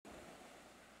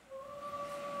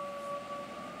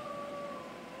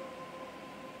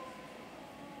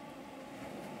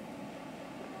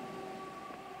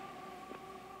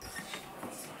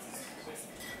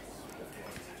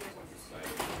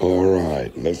All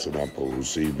right, listen up, all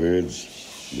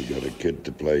seabirds. We got a kid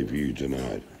to play for you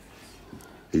tonight.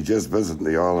 He's just visiting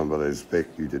the island, but I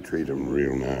expect you to treat him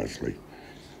real nicely.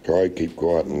 Try keep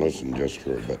quiet and listen just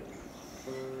for a bit.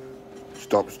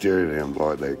 Stop staring at him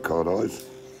like that, cod eyes.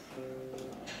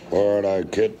 All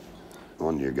right, kid.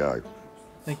 On you go.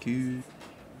 Thank you.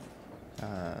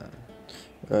 Right,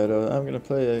 I'm gonna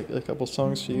play a couple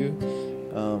songs for you.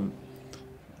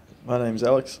 My name's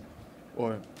Alex,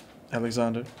 or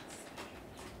Alexander.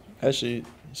 Actually, I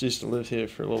used to live here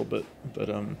for a little bit, but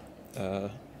and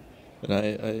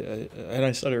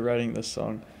I started writing this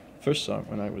song, first song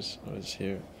when I was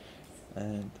here,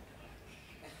 and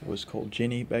it was called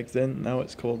Jenny back then. Now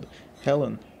it's called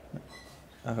Helen.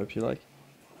 I hope you like it.